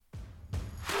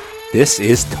This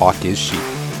is Talk is Sheep,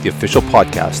 the official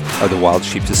podcast of the Wild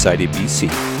Sheep Society of BC,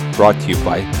 brought to you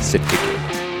by Sitka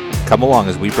Gear. Come along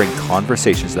as we bring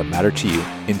conversations that matter to you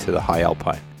into the high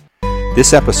alpine.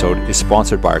 This episode is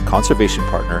sponsored by our conservation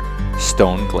partner,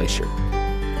 Stone Glacier.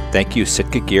 Thank you,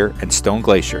 Sitka Gear and Stone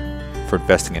Glacier, for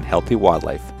investing in healthy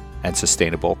wildlife and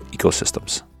sustainable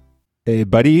ecosystems. Hey,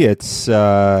 buddy, it's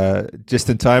just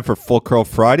in time for Full Curl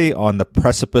Friday on the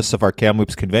precipice of our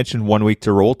Kamloops convention. 1 week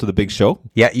to roll to the big show.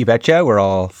 Yeah, you betcha. We're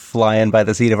all flying by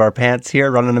the seat of our pants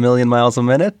here, running a million miles a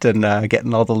minute and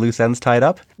getting all the loose ends tied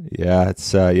up. Yeah,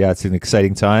 it's an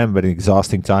exciting time, but an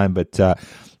exhausting time. But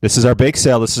this is our bake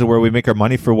sale. This is where we make our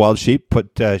money for wild sheep.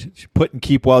 Put and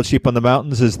keep wild sheep on the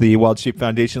mountains, as the Wild Sheep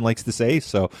Foundation likes to say.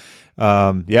 So,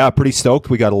 pretty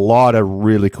stoked. We got a lot of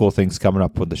really cool things coming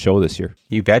up with the show this year.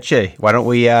 You betcha. Why don't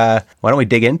we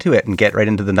dig into it and get right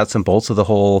into the nuts and bolts of the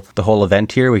whole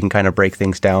event here? We can kind of break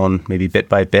things down maybe bit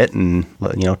by bit and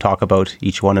talk about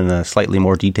each one in a slightly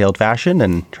more detailed fashion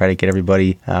and try to get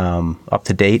everybody up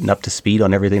to date and up to speed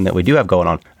on everything that we do have going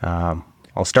on.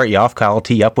 I'll start you off, Kyle. I'll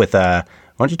tee you up with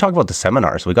why don't you talk about the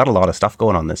seminars? We got a lot of stuff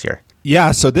going on this year.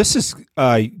 Yeah, so this is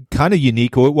kind of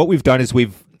unique. What we've done is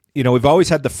we've always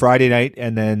had the Friday night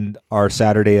and then our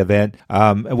Saturday event.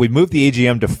 And we've moved the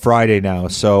AGM to Friday now.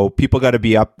 So people got to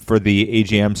be up for the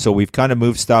AGM. So we've kind of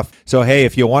moved stuff. So, hey,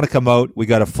 if you want to come out, we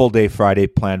got a full day Friday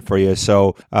planned for you.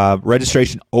 So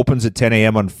registration opens at 10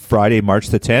 a.m. on Friday, March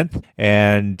the 10th.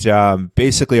 And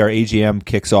basically our AGM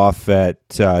kicks off at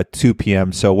 2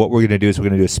 p.m. So what we're going to do is we're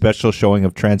going to do a special showing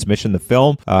of Transmission, the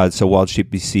film. It's a Wild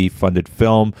Sheep BC funded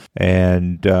film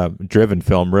and driven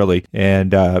film, really.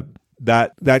 And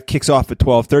That kicks off at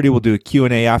 12:30. We'll do a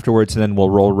Q&A afterwards, and then we'll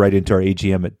roll right into our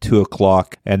AGM at 2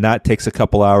 o'clock. And that takes a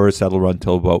couple hours. That'll run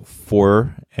till about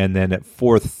 4. And then at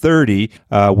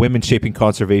 4:30, Women Shaping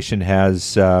Conservation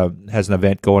has an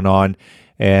event going on.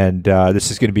 And this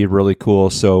is going to be really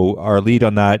cool. So our lead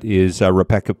on that is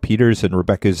Rebecca Peters, and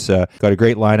Rebecca's got a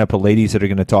great lineup of ladies that are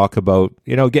going to talk about,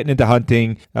 getting into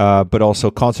hunting, but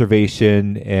also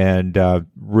conservation, and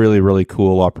really, really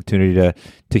cool opportunity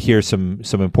to hear some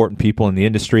important people in the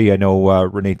industry. I know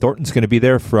Renee Thornton's going to be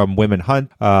there from Women Hunt.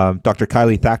 Dr.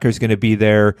 Kylie Thacker is going to be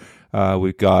there.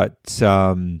 We've got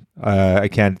I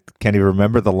can't even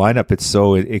remember the lineup. It's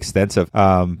so extensive.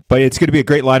 But it's going to be a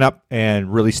great lineup,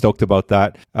 and really stoked about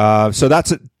that. So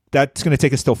that's going to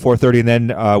take us till 4:30, and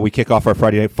then we kick off our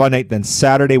Friday night fun night. Then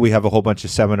Saturday we have a whole bunch of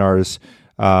seminars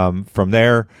from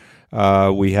there.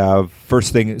 We have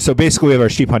first thing. So basically we have our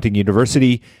Sheep Hunting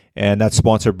University, and that's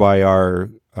sponsored by our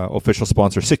official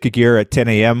sponsor, Sitka Gear. At 10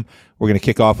 a.m. we're going to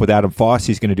kick off with Adam Foss.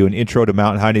 He's going to do an intro to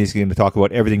mountain hunting. He's going to talk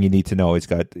about everything you need to know. He's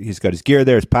got his gear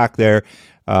there, his pack there,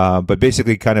 but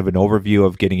basically kind of an overview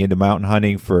of getting into mountain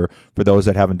hunting for those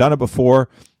that haven't done it before.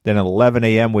 Then at 11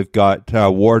 a.m. we've got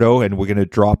Wardo, and we're going to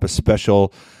drop a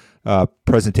special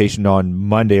presentation on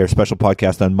Monday, or special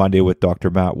podcast on Monday with Dr.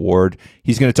 Matt Ward.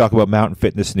 He's going to talk about mountain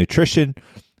fitness and nutrition.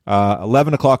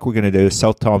 11 o'clock we're going to do a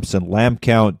South Thompson lamb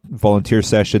count volunteer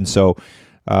session. So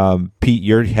Pete,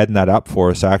 you're heading that up for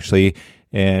us, actually,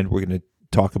 and we're going to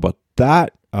talk about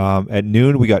that. At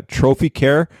noon, we got trophy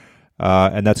care,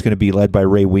 and that's going to be led by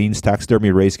Ray Weens.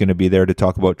 Taxidermy Ray's going to be there to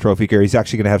talk about trophy care. He's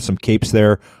actually going to have some capes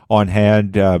there on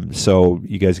hand, so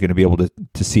you guys are going to be able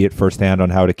to see it firsthand on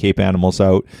how to cape animals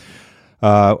out.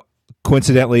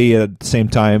 Coincidentally, at the same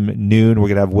time, noon, we're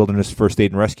going to have Wilderness First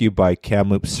Aid and Rescue by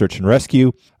Kamloops Search and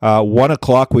Rescue. 1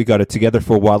 o'clock, we got a Together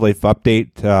for Wildlife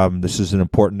update. This is an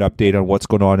important update on what's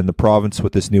going on in the province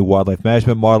with this new wildlife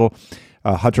management model.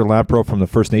 Hunter Lampro from the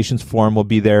First Nations Forum will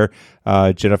be there.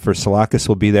 Jennifer Salakis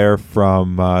will be there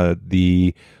from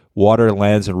the Water,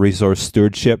 Lands, and Resource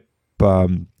Stewardship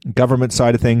government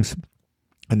side of things.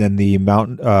 And then the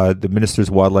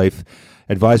Minister's Wildlife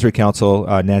Advisory Council,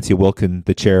 Nancy Wilkin,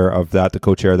 the chair of that, the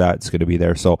co-chair of that, is going to be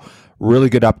there. So really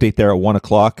good update there at 1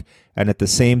 o'clock. And at the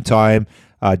same time,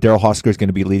 Daryl Hosker is going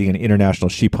to be leading an international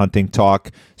sheep hunting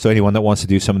talk. So anyone that wants to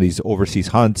do some of these overseas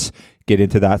hunts, get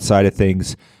into that side of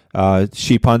things.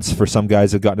 Sheep hunts for some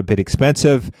guys have gotten a bit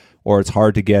expensive, or it's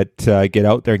hard to get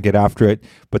out there and get after it,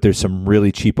 but there's some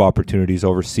really cheap opportunities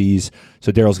overseas.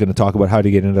 So Daryl's going to talk about how to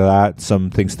get into that, some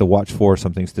things to watch for,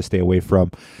 some things to stay away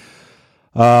from.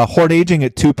 Horn aging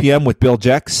at 2 p.m. with Bill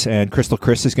Jex, and Crystal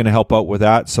Chris is going to help out with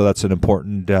that. So that's an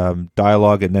important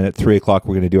dialogue. And then at 3 o'clock,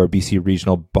 we're going to do our BC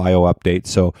Regional Bio Update.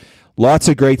 So lots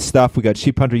of great stuff. We got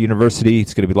Sheep Hunter University.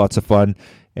 It's going to be lots of fun,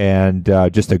 and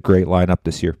just a great lineup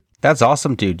this year. That's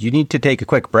awesome, dude. You need to take a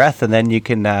quick breath, and then you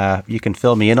can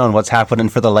fill me in on what's happening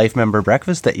for the Life Member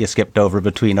Breakfast that you skipped over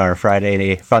between our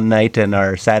Friday fun night and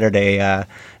our Saturday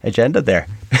agenda there.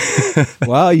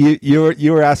 Well,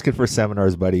 you were asking for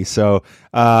seminars, buddy. So,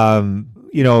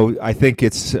 I think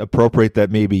it's appropriate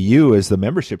that maybe you, as the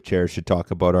membership chair, should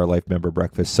talk about our Life Member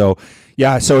Breakfast. So,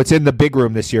 yeah, so it's in the big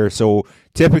room this year. So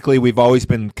typically we've always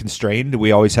been constrained.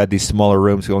 We always had these smaller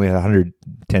rooms. We only had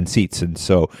 110 seats, and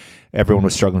so everyone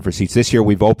was struggling for seats. This year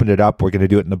we've opened it up. We're going to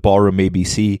do it in the Ballroom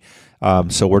ABC.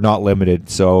 So we're not limited.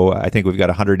 So I think we've got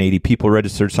 180 people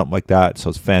registered, something like that. So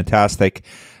it's fantastic.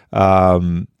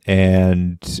 Really,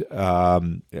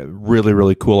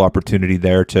 really cool opportunity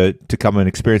there to come and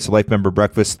experience the Life Member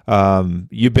Breakfast.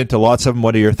 You've been to lots of them.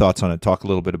 What are your thoughts on it? Talk a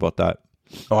little bit about that.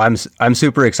 Oh, I'm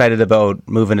super excited about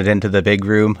moving it into the big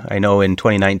room. I know in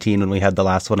 2019 when we had the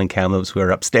last one in Kamloops, we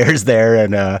were upstairs there,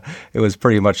 and it was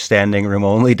pretty much standing room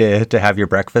only to have your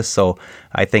breakfast. So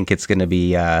I think it's going to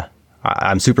be.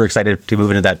 I'm super excited to move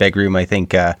into that big room. I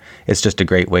think it's just a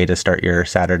great way to start your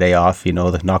Saturday off.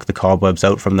 Knock the cobwebs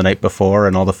out from the night before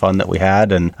and all the fun that we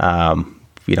had, and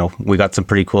we got some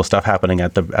pretty cool stuff happening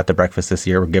at the breakfast this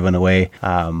year. We're giving away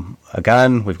a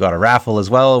gun. We've got a raffle as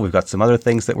well. We've got some other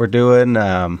things that we're doing.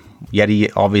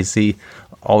 Yeti, obviously,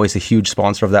 always a huge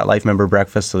sponsor of that Life Member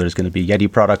Breakfast. So there's going to be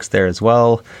Yeti products there as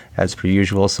well, as per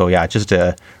usual. So yeah, just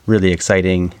a really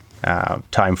exciting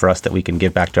time for us that we can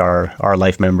give back to our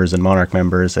Life members and Monarch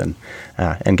members and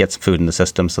get some food in the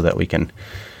system so that we can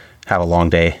have a long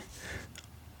day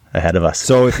ahead of us.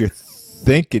 So if you're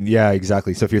thinking, yeah,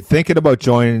 exactly. So if you're thinking about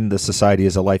joining the society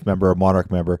as a Life member or Monarch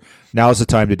member, now's the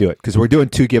time to do it, because we're doing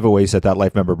 2 giveaways at that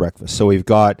Life Member Breakfast. So we've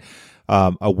got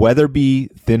a Weatherby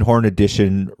Thin Horn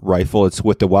Edition rifle. It's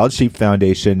with the Wild Sheep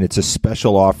Foundation. It's a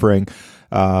special offering.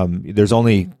 There's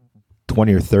only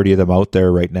 20 or 30 of them out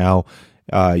there right now.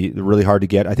 Really hard to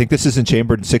get. I think this isn't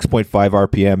chambered in 6.5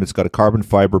 RPM. It's got a carbon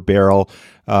fiber barrel.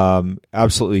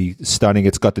 Absolutely stunning.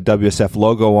 It's got the WSF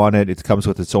logo on it. It comes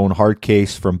with its own hard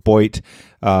case from Boyd.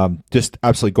 Just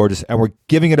absolutely gorgeous. And we're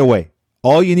giving it away.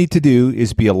 All you need to do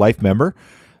is be a Life member.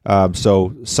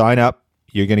 So sign up.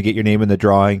 You're going to get your name in the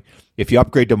drawing. If you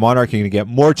upgrade to Monarch, you're going to get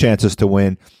more chances to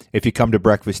win. If you come to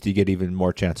breakfast, you get even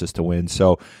more chances to win.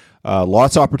 So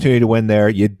lots of opportunity to win there.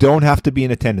 You don't have to be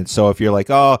in attendance. So if you're like,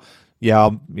 oh, yeah,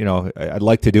 I'd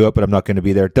like to do it, but I'm not going to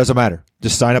be there. It doesn't matter.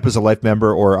 Just sign up as a Life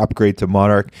member or upgrade to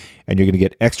Monarch, and you're going to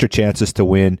get extra chances to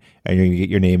win, and you're going to get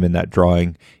your name in that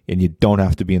drawing, and you don't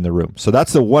have to be in the room. So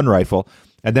that's the one rifle.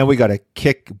 And then we got a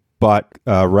kick butt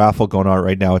raffle going on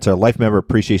right now. It's our Life Member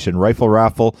Appreciation Rifle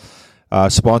Raffle,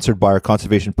 sponsored by our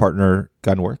conservation partner,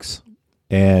 Gunworks.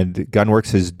 And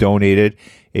Gunworks has donated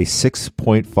a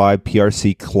 6.5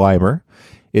 PRC Climber.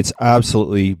 It's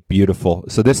absolutely beautiful.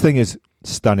 So this thing is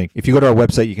stunning. If you go to our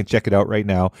website, you can check it out right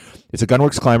now. It's a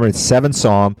Gunworks Climber. It's 7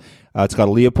 SAUM. It's got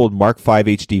a Leopold Mark 5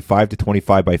 HD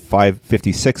 5-25 by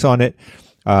 556 on it.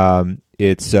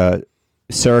 It's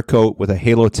Cerakote with a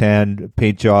Halo Tan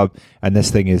paint job, and this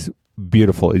thing is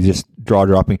beautiful. It's just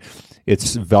draw-dropping.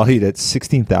 It's valued at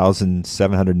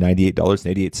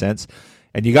 $16,798.88.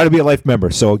 And you got to be a Life member.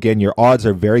 So again, your odds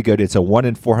are very good. It's a 1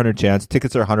 in 400 chance.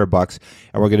 Tickets are $100,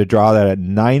 and we're going to draw that at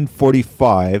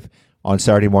 9:45 on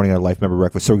Saturday morning at Life Member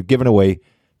Breakfast. So we're giving away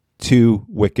 2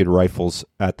 wicked rifles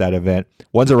at that event.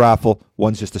 One's a raffle,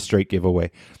 one's just a straight giveaway.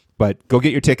 But go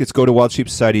get your tickets. Go to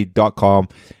wildsheepsociety.com,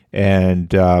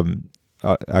 and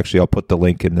actually I'll put the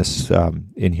link in this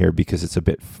in here because it's a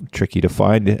bit tricky to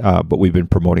find, but we've been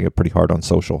promoting it pretty hard on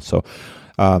social. So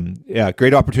yeah,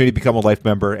 great opportunity to become a Life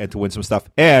member and to win some stuff.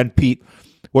 And Pete,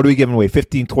 what are we giving away?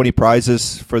 15, 20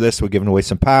 prizes for this. We're giving away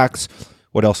some packs.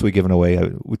 What else are we giving away?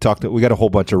 We got a whole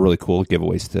bunch of really cool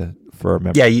giveaways for our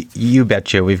members. Yeah, you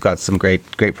betcha. We've got some great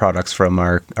products from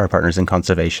our partners in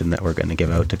conservation that we're going to give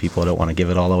out to people. I don't want to give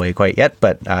it all away quite yet,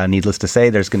 but needless to say,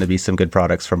 there's going to be some good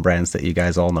products from brands that you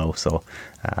guys all know. So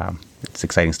it's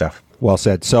exciting stuff. Well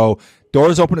said. So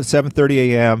doors open at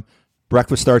 7:30 a.m.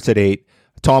 Breakfast starts at 8.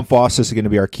 Tom Foss is going to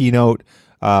be our keynote.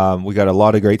 We got a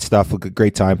lot of great stuff, a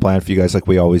great time planned for you guys like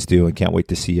we always do, and can't wait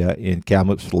to see you in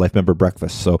Kamloops for the Life Member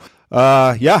Breakfast. So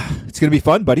yeah, it's going to be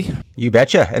fun, buddy. You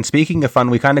betcha. And speaking of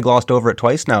fun, we kind of glossed over it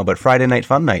twice now, but Friday Night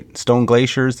Fun Night. Stone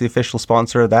Glacier is the official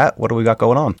sponsor of that. What do we got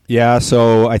going on? Yeah,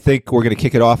 so I think we're going to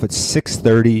kick it off at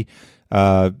 6:30.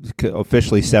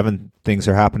 Officially 7 things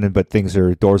are happening, but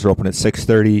doors are open at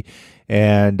 6:30.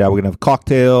 And we're going to have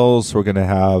cocktails. We're going to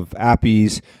have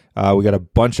appies. We got a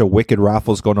bunch of wicked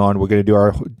raffles going on. We're going to do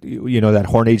our, that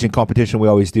horn aging competition we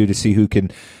always do to see who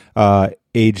can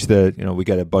age we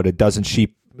got about a dozen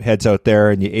sheep heads out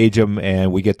there, and you age them,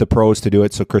 and we get the pros to do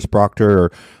it. So Chris Proctor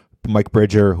or Mike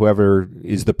Bridger, whoever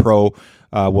is the pro,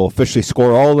 will officially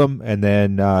score all of them, and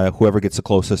then whoever gets the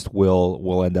closest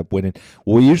will end up winning.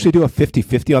 We usually do a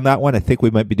 50-50 on that one. I think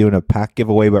we might be doing a pack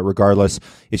giveaway, but regardless,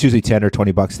 it's usually $10 or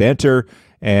 $20 to enter,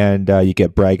 and you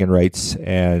get bragging rights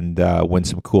and win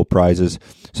some cool prizes.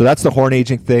 So that's the horn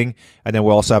aging thing, and then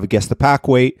we'll also have a guess the pack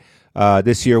weight.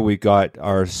 This year we got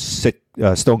our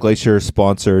Stone Glacier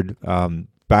sponsored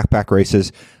backpack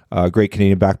races. Great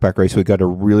Canadian backpack race. We got a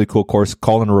really cool course.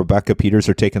 Colin and Rebecca Peters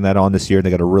are taking that on this year. They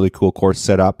got a really cool course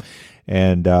set up,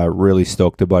 and really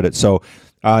stoked about it. So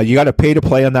you got to pay to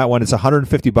play on that one. It's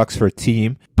 $150 for a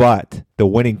team, but the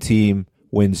winning team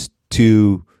wins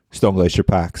 2 Stone Glacier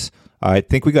packs. I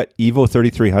think we got Evo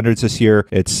 3300s this year.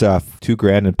 It's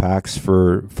 $2,000 in packs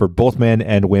for both men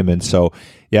and women. So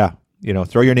yeah,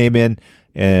 throw your name in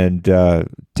and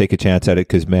take a chance at it,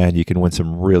 because man, you can win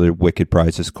some really wicked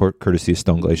prizes courtesy of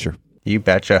Stone Glacier. You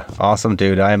betcha. Awesome,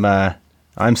 dude.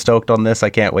 I'm stoked on this. I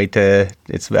can't wait to.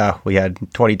 We had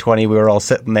 2020. We were all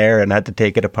sitting there and had to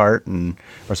take it apart.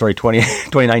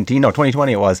 2019. No,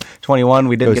 2020 it was. 21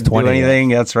 we didn't get to do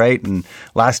anything. Yeah. That's right. And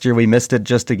last year we missed it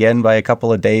just again by a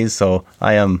couple of days. So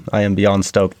I am beyond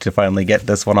stoked to finally get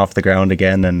this one off the ground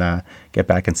again and get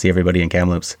back and see everybody in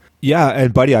Kamloops. Yeah,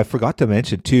 and buddy, I forgot to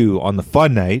mention too, on the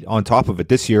fun night, on top of it,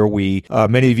 this year we,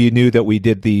 many of you knew that we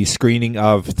did the screening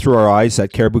of Through Our Eyes,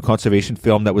 that caribou conservation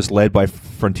film that was led by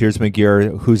Frontiersman Gear,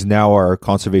 who's now our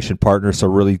conservation partner. So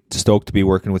really stoked to be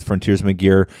working with Frontiersman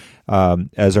Gear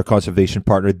as our conservation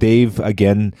partner. They've,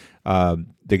 again, they're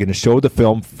going to show the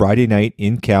film Friday night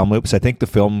in Kamloops. I think the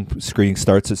film screening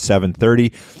starts at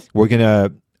 7:30. We're going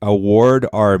to award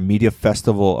our Media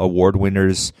Festival award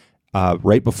winners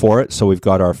right before it. So we've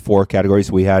got our 4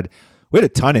 categories. We had a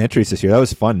ton of entries this year. That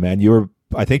was fun, man.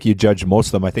 I think you judged most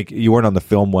of them. I think you weren't on the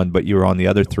film one, but you were on the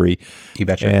other 3. You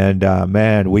betcha. And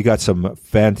man, we got some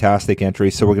fantastic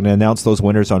entries. So we're going to announce those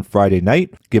winners on Friday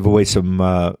night, give away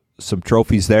some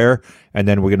trophies there, and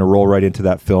then we're going to roll right into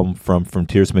that film from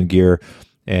Frontiersman Gear.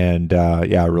 And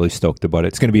really stoked about it.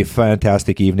 It's going to be a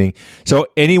fantastic evening. So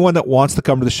anyone that wants to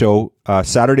come to the show,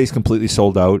 Saturday's completely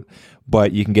sold out,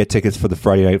 but you can get tickets for the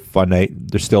Friday night fun night.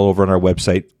 They're still over on our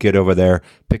website. Get over there,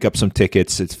 pick up some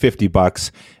tickets. It's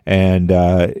 $50, and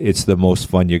it's the most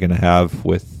fun you're going to have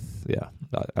with. Yeah,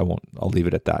 I'll leave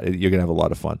it at that. You're going to have a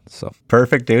lot of fun. So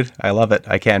perfect, dude. I love it.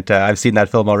 I can't. I've seen that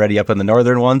film already up in the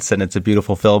northern once, and it's a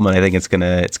beautiful film, and I think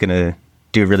it's gonna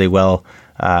do really well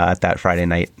at that Friday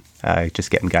night.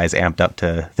 Just getting guys amped up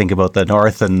to think about the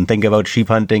north and think about sheep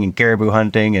hunting and caribou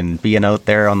hunting and being out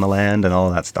there on the land and all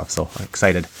of that stuff. So I'm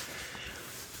excited.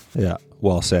 Yeah,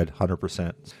 well said,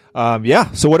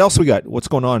 100%. So what else we got? What's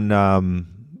going on?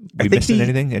 We missing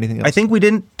anything? Anything else? I think we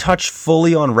didn't touch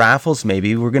fully on raffles.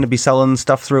 Maybe we're going to be selling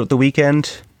stuff throughout the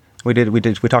weekend. We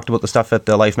talked about the stuff at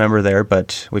the Life Member there,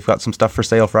 but we've got some stuff for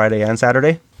sale Friday and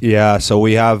Saturday. Yeah, so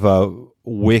we have a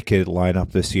wicked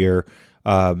lineup this year.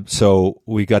 So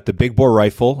we got the big bore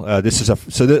rifle.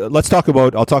 Let's talk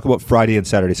about. I'll talk about Friday and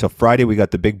Saturday. So Friday we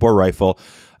got the big bore rifle.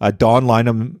 Don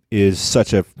Lynham is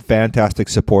such a fantastic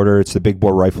supporter. It's the big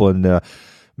bore rifle in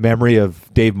memory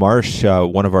of Dave Marsh,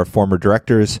 one of our former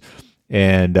directors,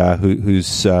 and who's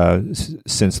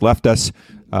since left us,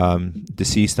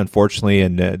 deceased unfortunately.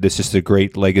 And this is a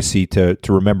great legacy to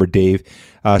remember Dave.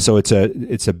 So it's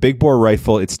a big bore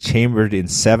rifle. It's chambered in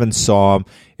 7 SAUM.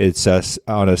 It's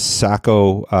on a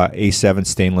Sako A7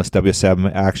 stainless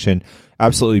W7 action.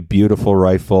 Absolutely beautiful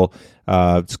rifle.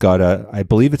 It's got I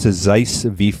believe it's a Zeiss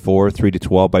V4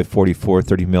 3-12 by 44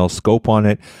 30 mil scope on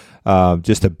it.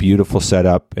 Just a beautiful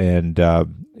setup, and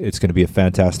it's going to be a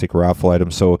fantastic raffle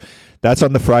item. So that's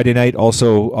on the Friday night.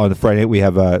 Also on the Friday night we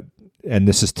have and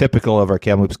this is typical of our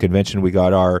Kamloops convention, we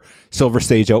got our Silver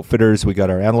Stage Outfitters. We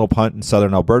got our antelope hunt in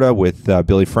southern Alberta with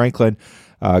Billy Franklin.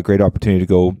 Great opportunity to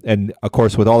go. And of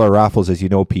course, with all our raffles, as you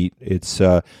know, Pete, it's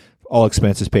all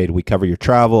expenses paid. We cover your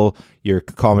travel, your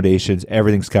accommodations,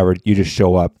 everything's covered. You just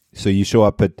show up. So you show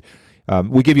up at,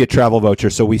 we give you a travel voucher.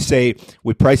 So we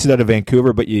price it out of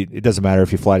Vancouver, but it doesn't matter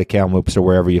if you fly to Kamloops or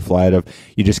wherever you fly out of.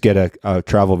 You just get a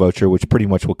travel voucher, which pretty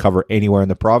much will cover anywhere in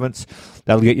the province.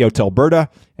 That'll get you out to Alberta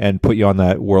and put you on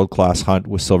that world-class hunt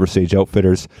with Silver Sage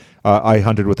Outfitters. I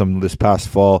hunted with them this past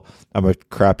fall. I'm a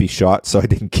crappy shot, so I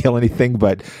didn't kill anything,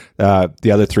 but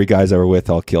the other 3 guys I were with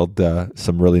all killed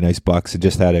some really nice bucks and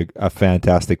just had a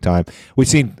fantastic time. We've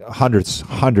seen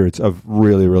hundreds of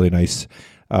really, really nice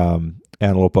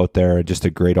antelope out there, just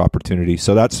a great opportunity.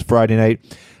 So that's Friday night.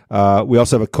 We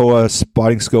also have a Koa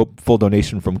spotting scope, full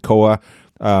donation from Koa,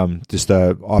 just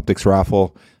a optics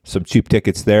raffle, some cheap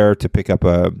tickets there to pick up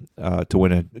to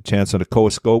win a chance on a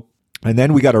Koa scope. And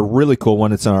then we got a really cool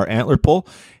one. It's on our antler pull,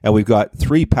 and we've got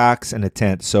 3 packs and a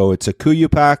tent. So it's a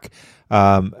Kuyu pack,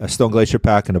 a Stone Glacier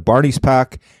pack, and a Barney's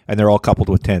pack, and they're all coupled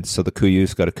with tents. So the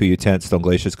Kuyu's got a Kuyu tent, Stone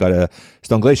Glacier's got a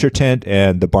Stone Glacier tent,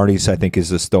 and the Barney's, I think,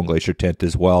 is a Stone Glacier tent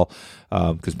as well,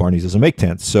 because Barney's doesn't make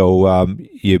tents. So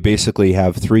you basically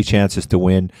have 3 chances to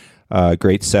win.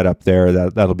 Great setup there.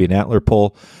 That'll be an antler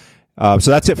pull.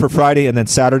 So that's it for Friday. And then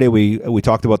Saturday, we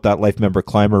talked about that Life Member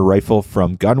Climber rifle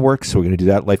from Gunworks. So we're going to do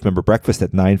that Life Member Breakfast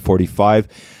at 9:45.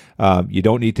 You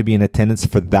don't need to be in attendance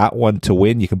for that one to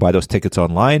win. You can buy those tickets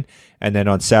online. And then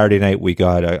on Saturday night, we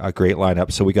got a great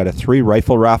lineup. So we got a 3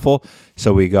 rifle raffle.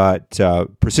 So we got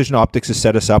Precision Optics has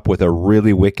set us up with a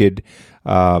really wicked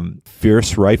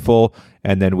Fierce rifle.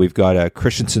 And then we've got a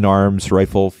Christensen Arms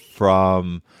rifle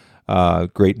from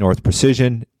Great North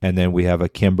Precision. And then we have a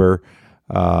Kimber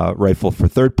rifle for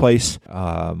 3rd place.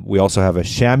 We also have a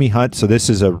chamois hunt. So this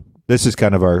is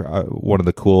kind of our one of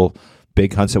the cool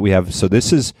big hunts that we have. So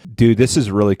this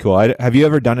is really cool. Have you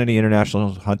ever done any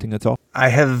international hunting at all? I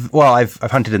have. Well, I've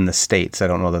hunted in the States. I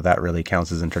don't know that really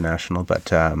counts as international,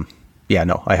 but yeah,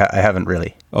 no, I haven't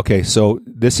really. Okay, so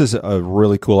this is a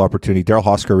really cool opportunity. Daryl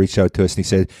Hosker reached out to us and he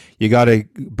said, you got to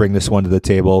bring this one to the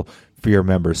table for your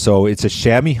members. So it's a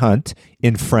chamois hunt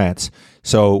in France.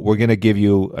 So we're going to give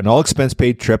you an all-expense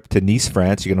paid trip to Nice,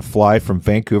 France. You're going to fly from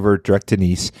Vancouver direct to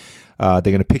Nice. They're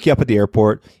going to pick you up at the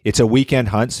airport. It's a weekend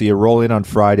hunt, so you roll in on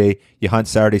Friday, you hunt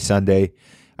Saturday, Sunday,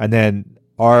 and then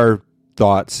our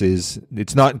thoughts is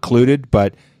it's not included,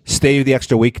 but stay the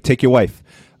extra week, take your wife.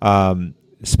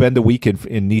 Spend the week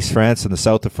in Nice, France, in the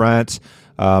south of France.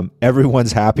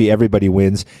 Everyone's happy, everybody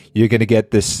wins. You're going to get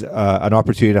this an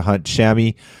opportunity to hunt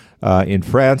chamois in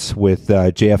France with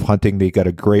JF Hunting. They got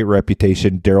a great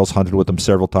reputation. Daryl's hunted with them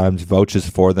several times, vouches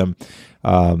for them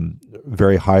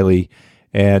very highly.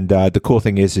 And the cool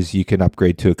thing is you can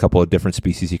upgrade to a couple of different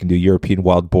species. You can do European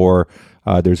wild boar.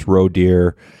 There's roe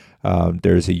deer.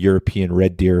 There's a European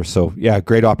red deer. So yeah,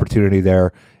 great opportunity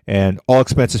there. And all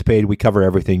expenses paid. We cover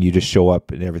everything. You just show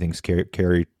up and everything's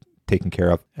taken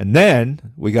care of. And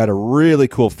then we got a really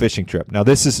cool fishing trip. Now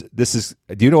this is,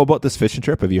 do you know about this fishing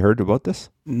trip? Have you heard about this?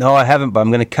 No, I haven't, but I'm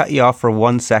going to cut you off for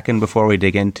 1 second before we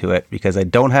dig into it, because I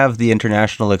don't have the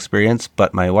international experience,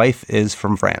 but my wife is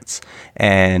from France,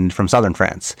 and from southern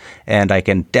France, and I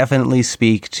can definitely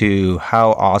speak to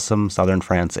how awesome southern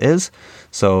France is.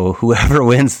 So whoever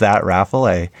wins that raffle,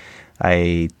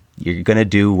 you're going to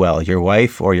do well. Your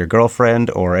wife or your girlfriend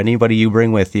or anybody you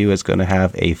bring with you is going to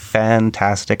have a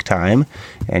fantastic time,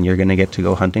 and you're going to get to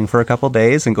go hunting for a couple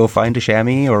days and go find a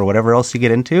chamois or whatever else you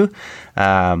get into.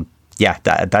 Yeah,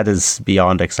 that is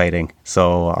beyond exciting.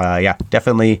 So yeah,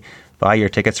 definitely buy your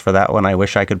tickets for that one. I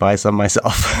wish I could buy some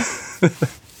myself.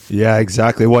 Yeah,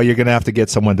 exactly. Well, you're going to have to get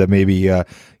someone to maybe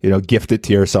gift it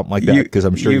to you or something like that, because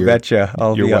I'm sure you betcha.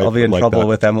 I'll be in trouble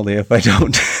with Emily if I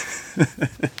don't.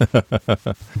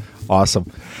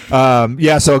 Awesome.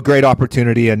 Yeah, so a great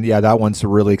opportunity, and yeah, that one's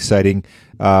really exciting.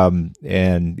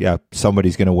 And yeah,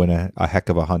 somebody's going to win a heck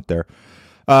of a hunt there.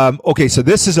 Okay, so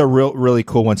this is a really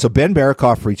cool one. So Ben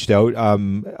Barakoff reached out.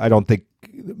 I don't think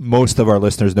most of our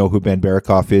listeners know who Ben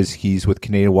Barakoff is. He's with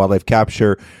Canadian Wildlife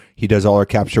Capture. He does all our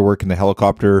capture work in the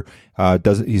helicopter.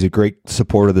 He's a great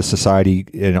supporter of the society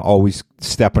and always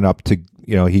stepping up to,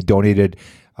 he donated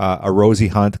a rosy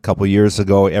hunt a couple of years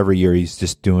ago. Every year he's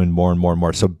just doing more and more and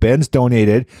more. So Ben's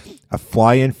donated a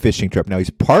fly-in fishing trip. Now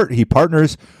he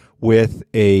partners with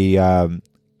a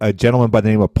gentleman by the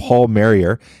name of Paul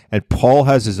Merrier, and Paul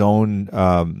has his own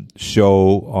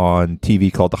show on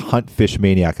TV called The Hunt Fish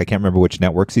Maniac. I can't remember which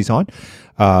networks he's on,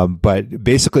 but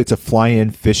basically it's a fly-in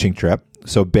fishing trip.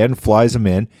 So Ben flies him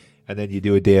in, and then you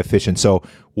do a day of fishing. So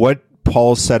what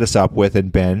Paul set us up with,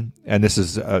 and Ben, and this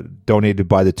is donated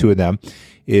by the two of them,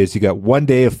 is you got 1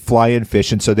 day of fly-in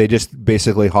fishing. So they just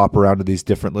basically hop around to these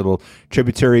different little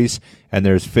tributaries, and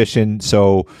there's fishing.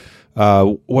 So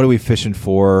what are we fishing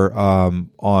for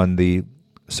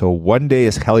so 1 day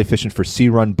is heli fishing for sea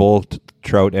run bull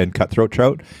trout and cutthroat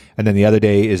trout, and then the other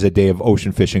day is a day of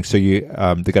ocean fishing. So you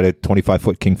they got a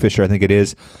 25-foot kingfisher, I think it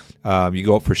is. You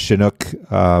go out for Chinook,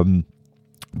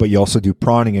 but you also do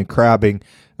prawning and crabbing.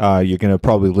 You're going to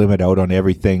probably limit out on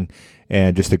everything,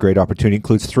 and just a great opportunity.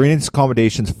 Includes 3 nights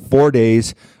accommodations, 4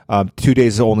 days, 2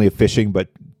 days only of fishing, but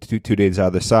two days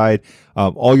either side.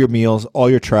 All your meals, all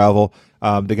your travel.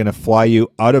 They're going to fly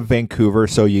you out of Vancouver,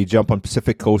 so you jump on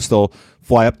Pacific Coastal,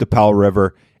 fly up to Powell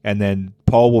River, and then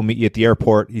Paul will meet you at the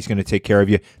airport. He's going to take care of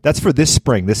you. That's for this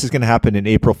spring. This is going to happen in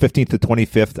April 15th to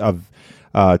 25th of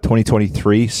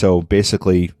 2023. So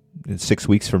basically, in 6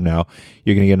 weeks from now,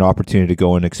 you're going to get an opportunity to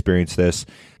go and experience this.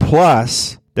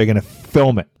 Plus, they're going to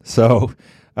film it. So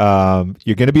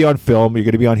You're going to be on film. You're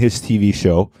going to be on his TV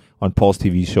show, on Paul's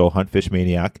TV show, Hunt Fish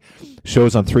Maniac.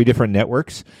 Shows on 3 different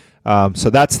networks. So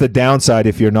that's the downside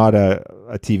if you're not a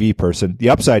TV person. The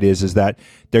upside is that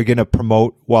they're going to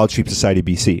promote Wild Sheep Society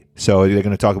BC. So they're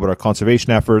going to talk about our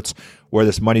conservation efforts, where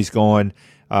this money's going.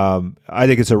 I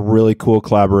think it's a really cool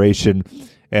collaboration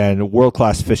and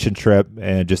world-class fishing trip.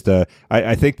 And just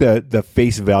I think the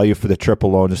face value for the trip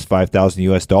alone is $5,000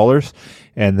 US.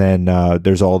 And then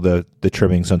there's all the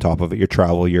trimmings on top of it, your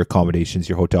travel, your accommodations,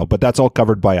 your hotel. But that's all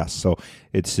covered by us. So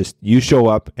it's just you show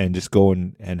up and just go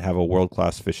and have a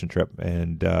world-class fishing trip,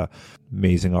 and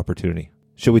amazing opportunity.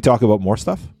 Should we talk about more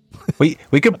stuff? We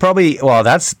could probably, well,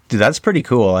 that's pretty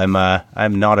cool.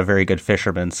 I'm not a very good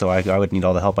fisherman, so I would need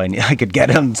all the help I could get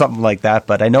him, something like that.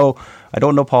 But I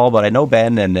don't know Paul, but I know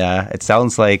Ben, and it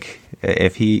sounds like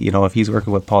if he's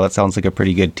working with Paul, that sounds like a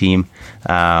pretty good team.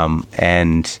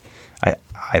 And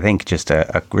I think just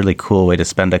a really cool way to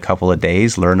spend a couple of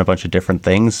days, learn a bunch of different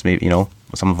things. Maybe,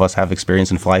 some of us have experience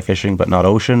in fly fishing, but not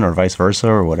ocean, or vice versa,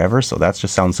 or whatever. So that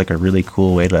just sounds like a really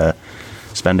cool way to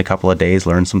spend a couple of days,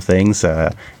 learn some things,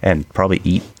 and probably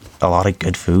eat a lot of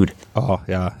good food. Oh,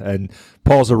 yeah. And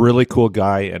Paul's a really cool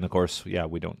guy. And of course, yeah,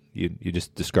 you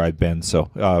just described Ben. So,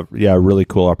 really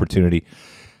cool opportunity.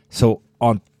 So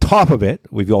on top of it,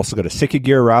 we've also got a Sitka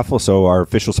Gear raffle. So our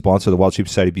official sponsor, the Wild Sheep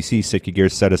Society BC, Sitka Gear,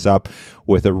 set us up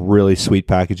with a really sweet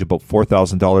package, about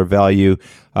 $4,000 value.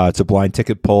 It's a blind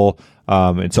ticket pull.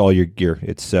 It's all your gear.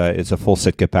 It's a full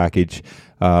Sitka package.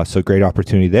 So great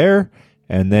opportunity there.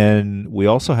 And then we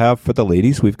also have, for the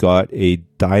ladies, we've got a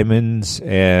diamonds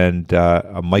and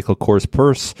a Michael Kors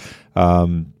purse.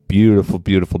 Beautiful,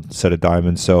 beautiful set of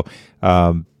diamonds. So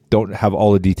don't have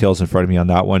all the details in front of me on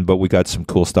that one, but we got some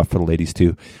cool stuff for the ladies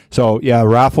too. So yeah,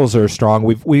 raffles are strong.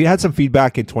 We had some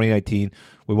feedback in 2019.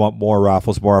 We want more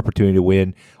raffles, more opportunity to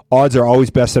win. Odds are always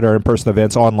best at our in-person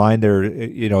events. Online,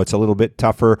 it's a little bit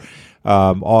tougher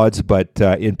odds, but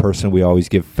in person, we always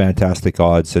give fantastic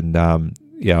odds, and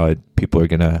people are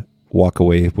going to walk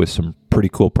away with some pretty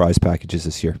cool prize packages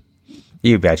this year.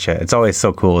 You betcha. It's always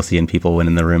so cool seeing people win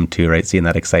in the room too, right? Seeing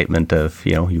that excitement of,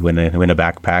 you win a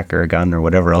backpack or a gun or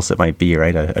whatever else it might be,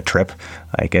 right? A trip.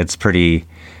 Like, it's pretty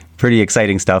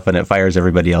exciting stuff, and it fires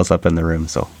everybody else up in the room.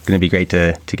 So it's going to be great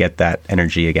to get that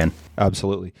energy again.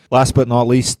 Absolutely. Last but not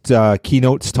least,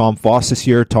 keynotes, Tom Foss this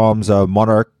year. Tom's a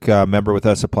Monarch member with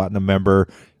us, a Platinum member,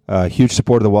 huge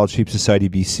supporter of the Wild Sheep Society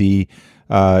BC.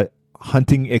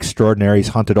 Hunting extraordinary. He's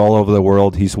hunted all over the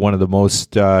world. He's one of the most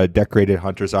decorated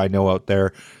hunters I know out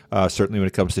there, certainly when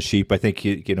it comes to sheep. I think,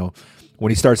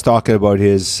 when he starts talking about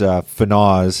his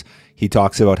FNAWs, he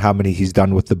talks about how many he's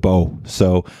done with the bow.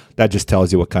 So that just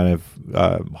tells you what kind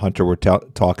of hunter we're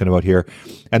talking about here.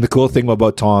 And the cool thing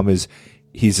about Tom is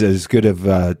he's as good of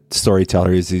a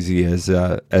storyteller as he is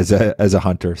as a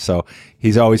hunter. So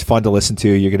he's always fun to listen to.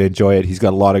 You're going to enjoy it. He's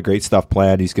got a lot of great stuff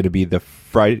planned. He's going to be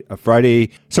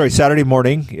Saturday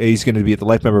morning. He's going to be at the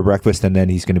Life Member Breakfast, and then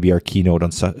he's going to be our keynote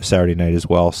on Saturday night as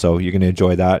well. So you're going to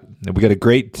enjoy that. And we got a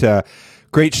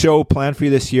great show planned for you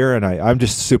this year, and I'm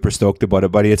just super stoked about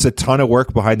it, buddy. It's a ton of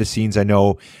work behind the scenes. I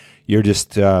know you're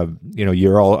just, I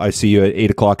see you at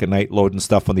 8:00 at night loading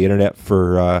stuff on the internet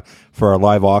for our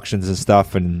live auctions and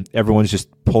stuff, and everyone's just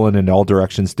pulling in all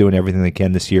directions, doing everything they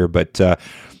can this year. But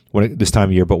this time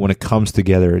of year, but when it comes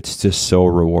together, it's just so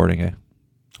rewarding. Eh?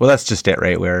 Well, that's just it,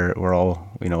 right? We're all,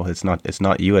 it's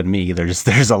not you and me.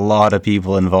 There's a lot of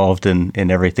people involved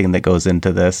in everything that goes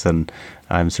into this, and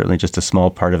I'm certainly just a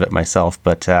small part of it myself.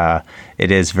 But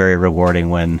it is very rewarding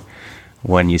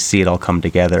when you see it all come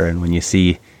together, and when you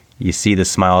see the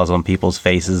smiles on people's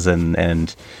faces, and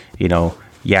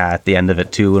at the end of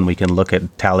it too, and we can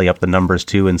tally up the numbers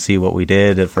too and see what we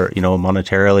did for,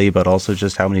 monetarily, but also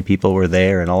just how many people were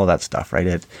there and all of that stuff, right?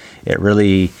 It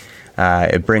really,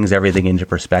 it brings everything into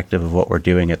perspective of what we're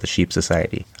doing at the Sheep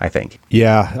Society, I think.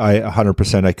 Yeah,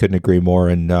 100%. I couldn't agree more.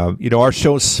 And, our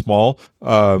show's small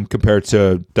compared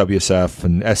to WSF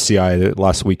and SCI.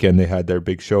 Last weekend, they had their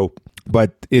big show.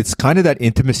 But it's kind of that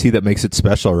intimacy that makes it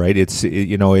special, right? You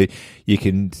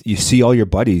see all your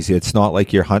buddies. It's not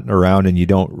like you're hunting around and you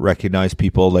don't recognize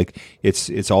people. Like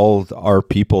it's all our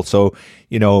people. So,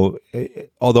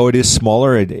 although it is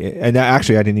smaller, and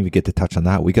actually I didn't even get to touch on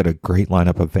that. We got a great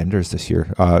lineup of vendors this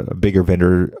year, a bigger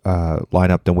vendor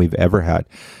lineup than we've ever had.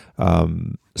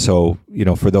 So,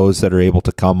 for those that are able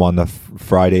to come on the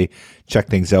Friday, check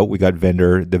things out. We got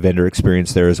the vendor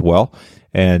experience there as well.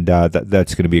 And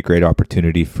that's going to be a great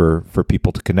opportunity for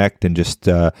people to connect and just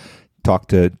talk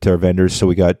to our vendors. So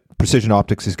we got Precision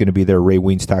Optics is going to be there. Ray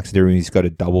Wien's Taxidermy, he's got a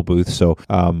double booth, so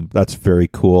that's very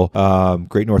cool.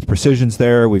 Great North Precision's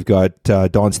there. We've got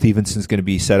Don Stevenson's going to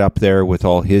be set up there with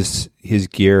all his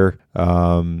gear.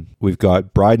 We've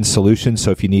got Bryden Solutions,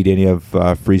 so if you need any of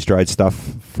freeze-dried stuff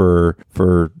for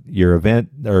your event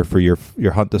or for your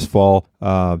hunt this fall,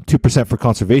 2% for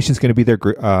Conservation is going to be there.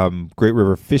 Great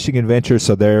River Fishing Adventure,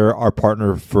 so they're our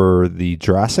partner for the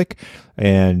Jurassic,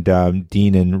 and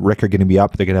Dean and Rick are going to be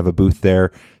up. They're going to have a booth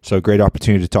there, so a great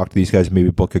opportunity to talk to these guys,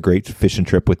 maybe book a great fishing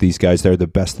trip with these guys. They're the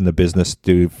best in the business,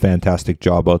 do a fantastic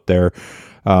job out there.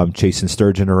 Chasing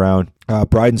sturgeon around.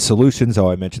 Bryden Solutions,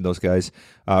 I mentioned those guys.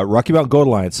 Rocky Mountain Goat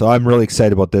Alliance, so I'm really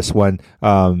excited about this one.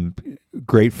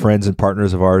 Great friends and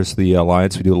partners of ours, the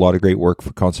Alliance. We do a lot of great work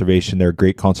for conservation. They're a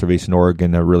great conservation org,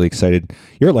 and they're really excited.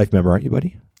 You're a life member, aren't you,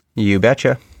 buddy? You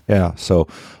betcha. Yeah, so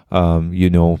you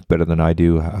know better than I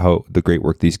do how the great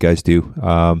work these guys do.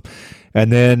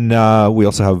 And then we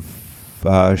also have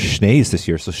Schnees this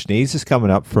year. So Schnees is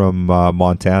coming up from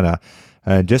Montana.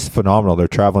 And just phenomenal. They're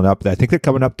traveling up. I think they're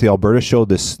coming up to the Alberta show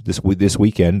this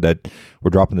weekend. That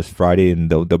we're dropping this Friday, and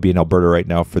they'll be in Alberta right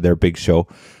now for their big show,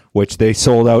 which they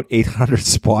sold out 800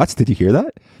 spots. Did you hear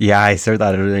that? Yeah, I heard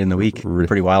that earlier in the week.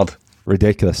 Pretty wild.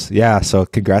 Ridiculous. Yeah, so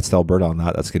congrats to Alberta on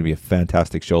that. That's going to be a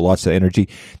fantastic show. Lots of energy.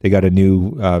 They got a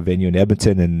new venue in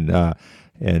Edmonton,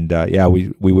 and yeah,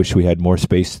 we wish we had more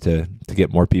space to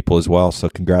get more people as well. So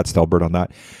congrats to Alberta on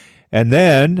that. And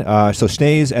then, so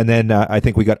Schnees, and then I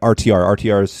think we got RTR.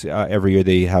 RTR's every year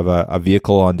they have a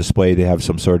vehicle on display. They have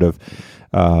some sort of,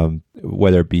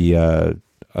 whether it be a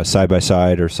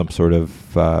side-by-side or some sort of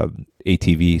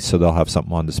ATV, so they'll have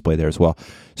something on display there as well.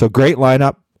 So great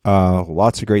lineup,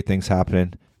 lots of great things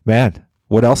happening. Man,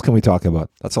 what else can we talk about?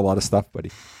 That's a lot of stuff,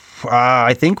 buddy.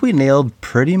 I think we nailed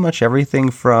pretty much everything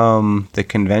from the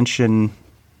convention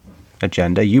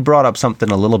agenda. You brought up something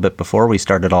a little bit before we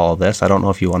started all of this. I don't know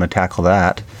if you want to tackle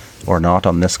that or not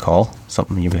on this call.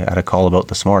 Something you had a call about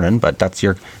this morning, but that's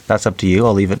up to you.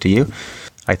 I'll leave it to you.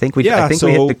 I think we hit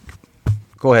the.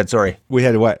 Go ahead. Sorry. We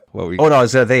had what? Oh no, I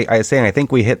was saying I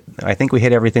think we hit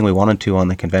everything we wanted to on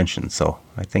the convention. So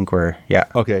I think we're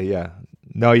Okay, yeah.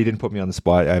 No, you didn't put me on the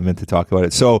spot. I meant to talk about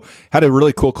it. So had a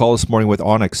really cool call this morning with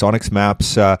Onyx. Onyx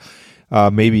Maps.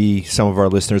 Maybe some of our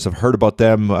listeners have heard about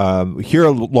them. Hear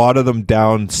a lot of them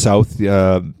down south.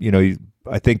 I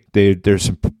think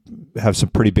have some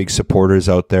pretty big supporters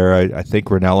out there. I think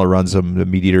Ranella runs them. The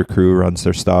Meat Eater crew runs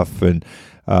their stuff, and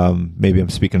maybe I'm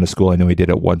speaking to school. I know he did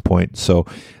at one point. So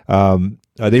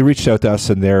they reached out to us,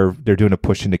 and they're doing a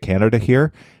push into Canada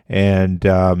here, and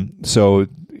so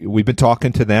we've been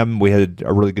talking to them. We had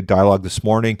a really good dialogue this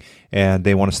morning, and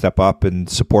they want to step up and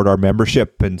support our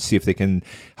membership and see if they can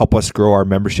help us grow our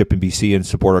membership in BC and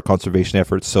support our conservation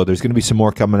efforts. So there's going to be some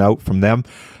more coming out from them.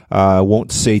 I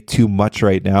won't say too much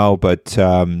right now, but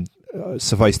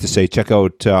suffice to say, check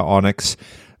out Onyx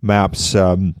Maps.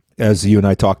 As you and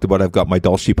I talked about, I've got my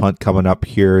Dall sheep hunt coming up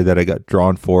here that I got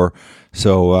drawn for.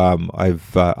 So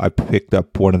I picked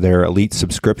up one of their elite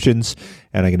subscriptions,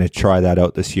 and I'm going to try that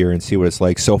out this year and see what it's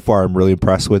like. So far, I'm really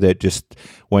impressed with it. Just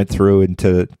went through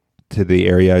into the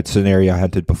area. It's an area I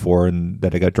hunted before, and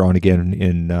that I got drawn again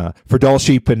in for Dall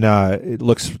sheep, and it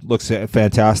looks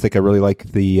fantastic. I really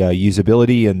like the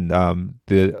usability, and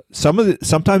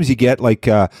sometimes you get like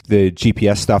the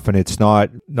GPS stuff, and it's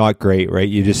not great, right?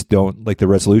 You just don't like the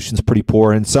resolution's pretty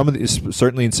poor, and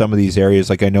certainly in some of these areas,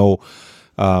 like I know.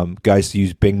 Guys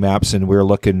use Bing Maps, and we were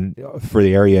looking for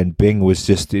the area, and Bing was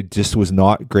just was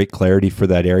not great clarity for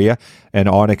that area. And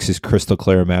Onyx is crystal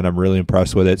clear, man. I'm really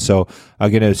impressed with it. So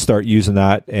I'm going to start using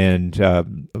that and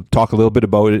talk a little bit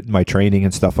about it in my training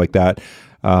and stuff like that.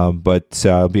 But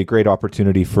it'll be a great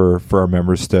opportunity for our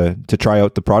members to try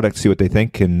out the product, see what they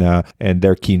think, and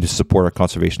they're keen to support our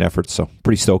conservation efforts. So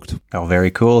pretty stoked. Oh,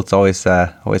 very cool. It's always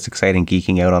exciting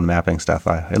geeking out on the mapping stuff,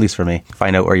 at least for me.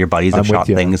 Find out where your buddies have shot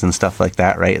things and stuff like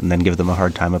that, right? And then give them a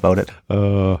hard time about it.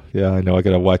 Yeah, I know. I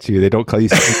got to watch you. They don't call you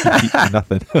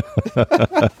nothing.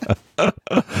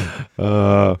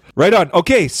 Right on.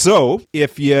 Okay, so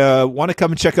if you want to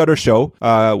come and check out our show,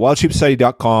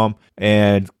 wildsheepsociety.com,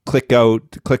 and click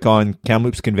on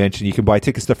Kamloops Convention. You can buy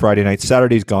tickets to Friday night.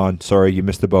 Saturday's gone. Sorry, you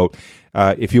missed the boat.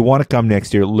 If you want to come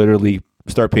next year, literally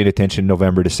start paying attention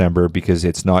November, December, because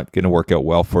it's not going to work out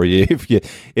well for you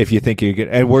if you think you're good.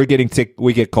 And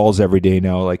we get calls every day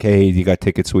now, like, hey, you got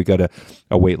tickets? We got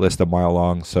a wait list a mile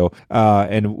long. So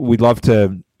and we'd love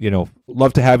to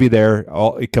have you there.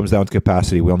 It comes down to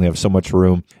capacity. We only have so much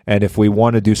room, and if we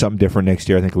want to do something different next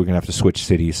year, I think we're gonna have to switch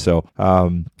cities. So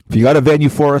if you got a venue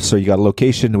for us or you got a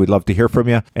location, we'd love to hear from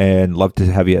you and love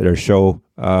to have you at our show.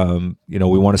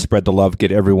 We want to spread the love,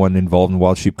 get everyone involved in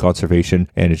wild sheep conservation,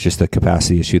 and it's just a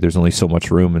capacity issue. There's only so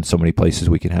much room and so many places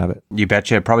we can have it. You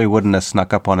betcha. It probably wouldn't have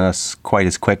snuck up on us quite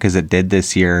as quick as it did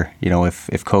this year,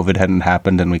 if COVID hadn't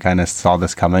happened and we kind of saw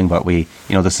this coming, but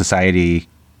the society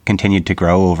continued to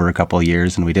grow over a couple of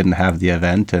years and we didn't have the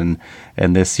event. And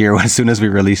this year, as soon as we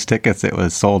released tickets, it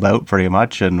was sold out pretty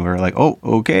much. And we're like, oh,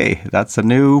 okay, that's a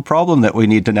new problem that we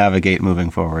need to navigate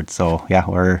moving forward. So yeah,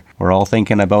 we're all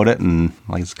thinking about it. And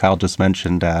like Kyle just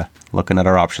mentioned, looking at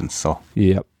our options. So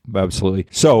yep, absolutely.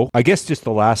 So I guess just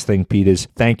the last thing, Pete, is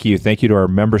thank you. Thank you to our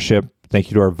membership. Thank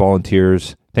you to our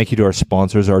volunteers. Thank you to our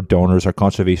sponsors, our donors, our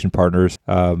conservation partners,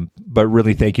 but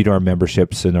really thank you to our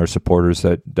memberships and our supporters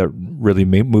that really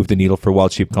move the needle for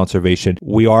wild sheep conservation.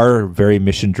 We are very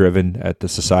mission driven at the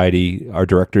Society. Our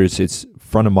directors, it's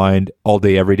front of mind all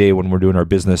day, every day when we're doing our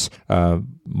business.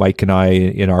 Mike and I,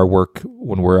 in our work,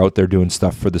 when we're out there doing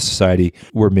stuff for the Society,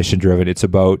 we're mission driven. It's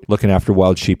about looking after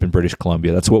wild sheep in British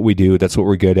Columbia. That's what we do. That's what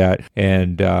we're good at.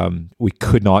 And we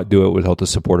could not do it without the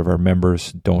support of our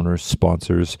members, donors,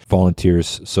 sponsors,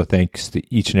 volunteers. So thanks to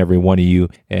each and every one of you,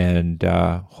 and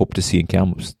hope to see you in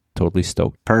Kamloops. Totally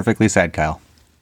stoked. Perfectly said, Kyle.